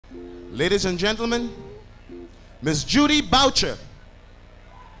Ladies and gentlemen, Miss Judy Boucher.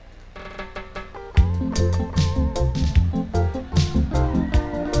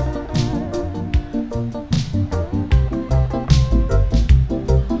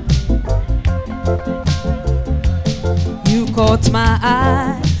 You caught my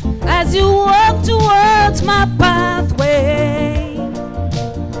eye as you walked towards my pathway.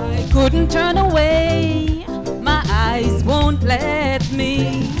 I couldn't turn away, my eyes won't let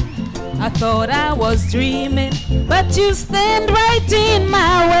me. I thought I was dreaming, but you stand right in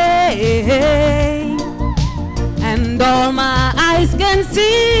my way. And all my eyes can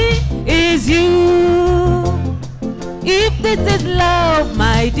see is you. If this is love,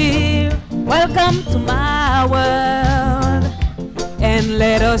 my dear, welcome to my world. And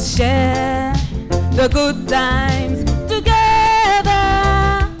let us share the good times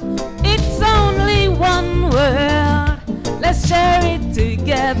together. It's only one world, let's share it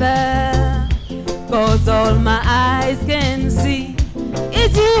together. 'Cause all my eyes can see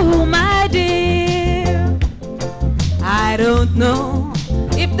is you, my dear. I don't know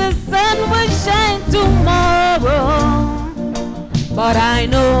if the sun will shine tomorrow, but I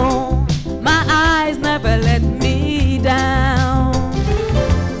know my eyes never let me down.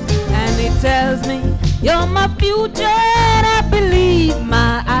 And it tells me you're my future, and I believe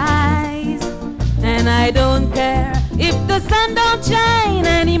my eyes. And I don't care if the sun don't shine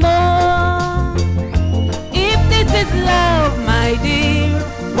anymore. If this is love, my dear,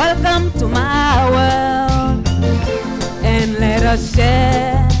 welcome to my world. And let us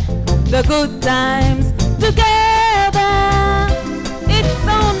share the good times together. It's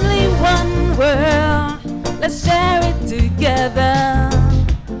only one world, let's share it together.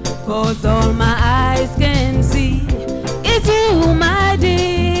 'Cause all my eyes can see is you, my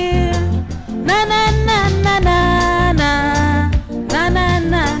dear. Na na na na na na na na na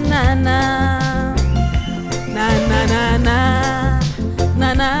na na na na na na na na na.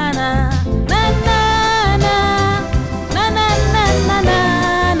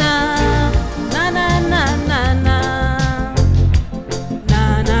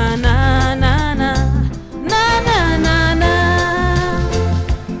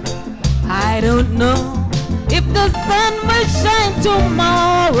 I don't know if the sun will shine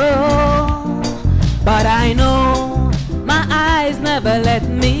tomorrow, but I know my eyes never let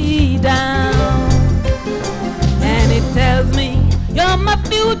me down. And it tells me you're my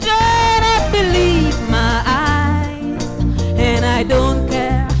future, and I believe my eyes. And I don't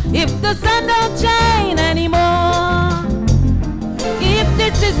care if the sun don't shine anymore. If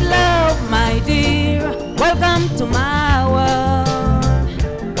this is love, my dear, welcome to my world.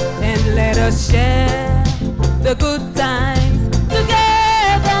 Let us share the good times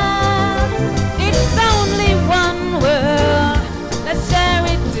together. It's only one world, let's share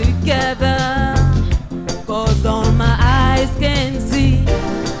it together.